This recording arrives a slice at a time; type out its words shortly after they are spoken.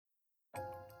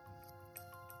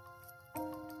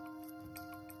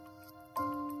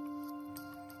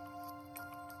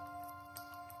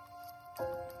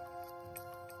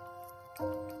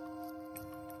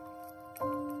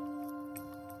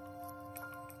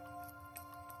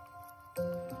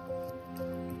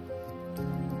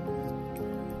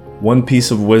One piece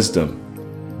of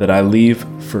wisdom that I leave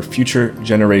for future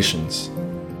generations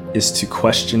is to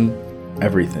question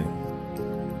everything.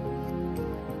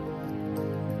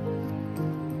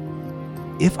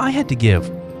 If I had to give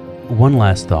one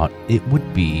last thought, it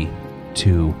would be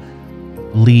to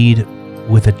lead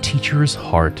with a teacher's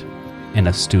heart and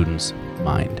a student's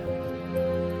mind.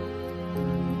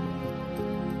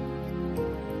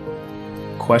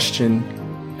 Question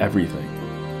everything.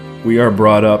 We are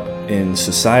brought up in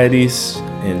societies,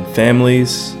 in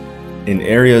families, in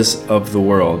areas of the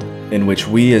world in which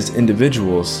we as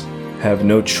individuals have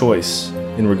no choice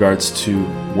in regards to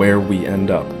where we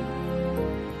end up.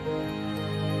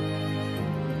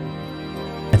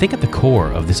 I think at the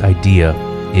core of this idea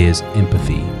is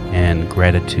empathy and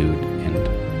gratitude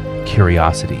and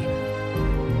curiosity.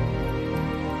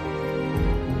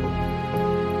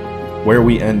 Where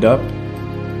we end up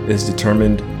is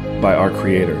determined by our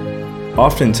Creator.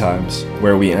 Oftentimes,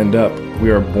 where we end up,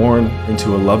 we are born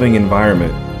into a loving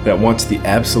environment that wants the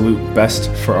absolute best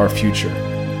for our future.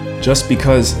 Just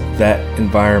because that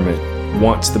environment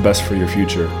wants the best for your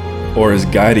future, or is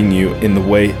guiding you in the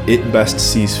way it best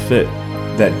sees fit,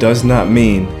 that does not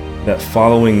mean that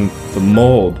following the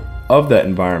mold of that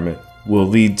environment will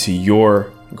lead to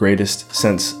your greatest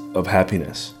sense of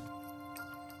happiness.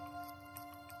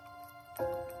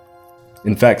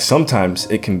 In fact, sometimes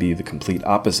it can be the complete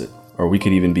opposite, or we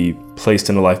could even be placed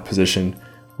in a life position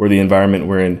where the environment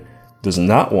we're in does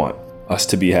not want us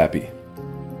to be happy.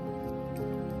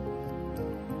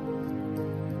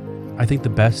 I think the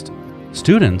best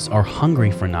students are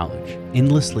hungry for knowledge,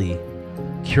 endlessly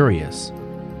curious,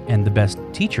 and the best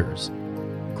teachers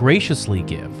graciously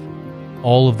give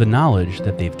all of the knowledge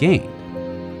that they've gained.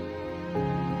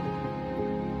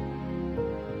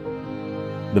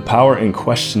 The power in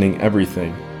questioning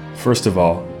everything, first of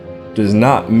all, does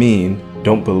not mean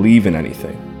don't believe in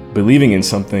anything. Believing in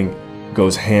something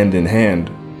goes hand in hand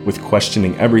with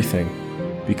questioning everything,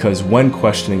 because when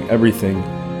questioning everything,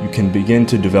 you can begin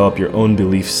to develop your own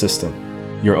belief system,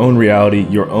 your own reality,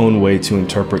 your own way to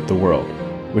interpret the world,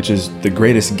 which is the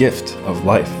greatest gift of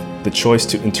life, the choice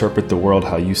to interpret the world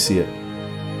how you see it.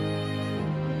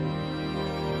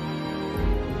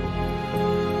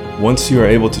 Once you are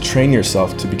able to train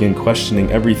yourself to begin questioning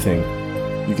everything,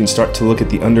 you can start to look at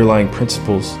the underlying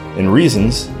principles and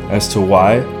reasons as to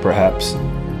why, perhaps,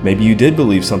 maybe you did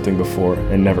believe something before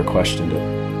and never questioned it.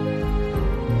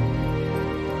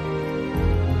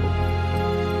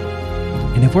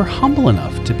 And if we're humble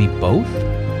enough to be both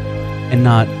and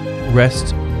not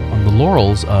rest on the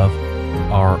laurels of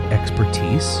our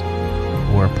expertise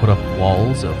or put up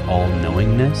walls of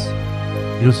all-knowingness,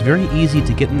 it's very easy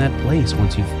to get in that place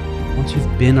once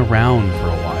you've been around for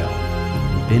a while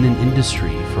and been in industry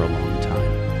for a long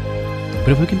time. But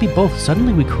if we can be both,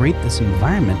 suddenly we create this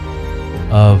environment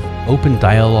of open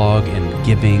dialogue and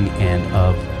giving and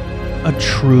of a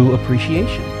true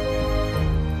appreciation.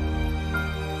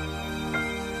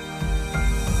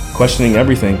 Questioning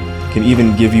everything can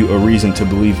even give you a reason to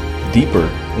believe deeper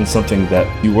in something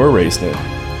that you were raised in.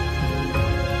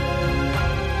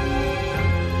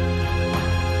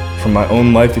 From my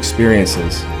own life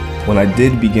experiences, when I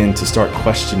did begin to start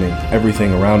questioning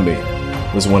everything around me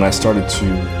was when I started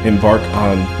to embark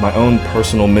on my own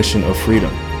personal mission of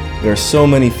freedom. There are so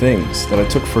many things that I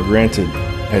took for granted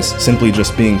as simply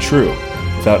just being true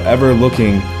without ever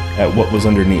looking at what was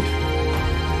underneath.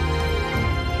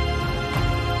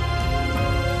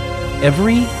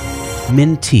 Every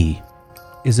mentee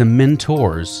is a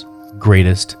mentor's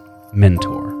greatest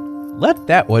mentor. Let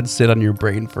that one sit on your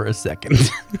brain for a second.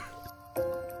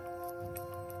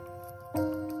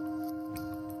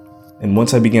 And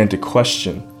once I began to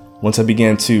question, once I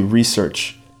began to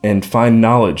research and find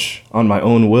knowledge on my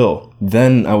own will,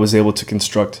 then I was able to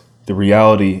construct the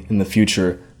reality in the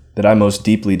future that I most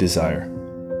deeply desire.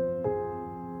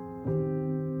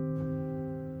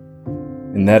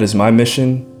 And that is my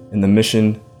mission and the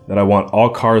mission that I want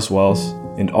all Carswells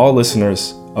and all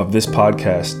listeners of this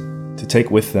podcast to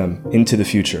take with them into the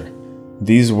future.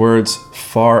 These words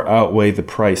far outweigh the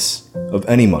price of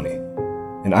any money,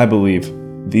 and I believe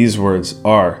these words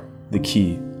are the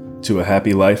key to a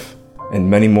happy life and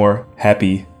many more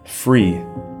happy, free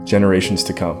generations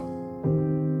to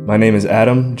come. My name is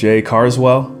Adam J.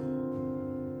 Carswell,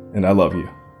 and I love you.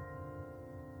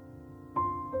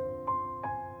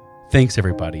 Thanks,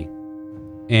 everybody,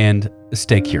 and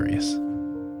stay curious.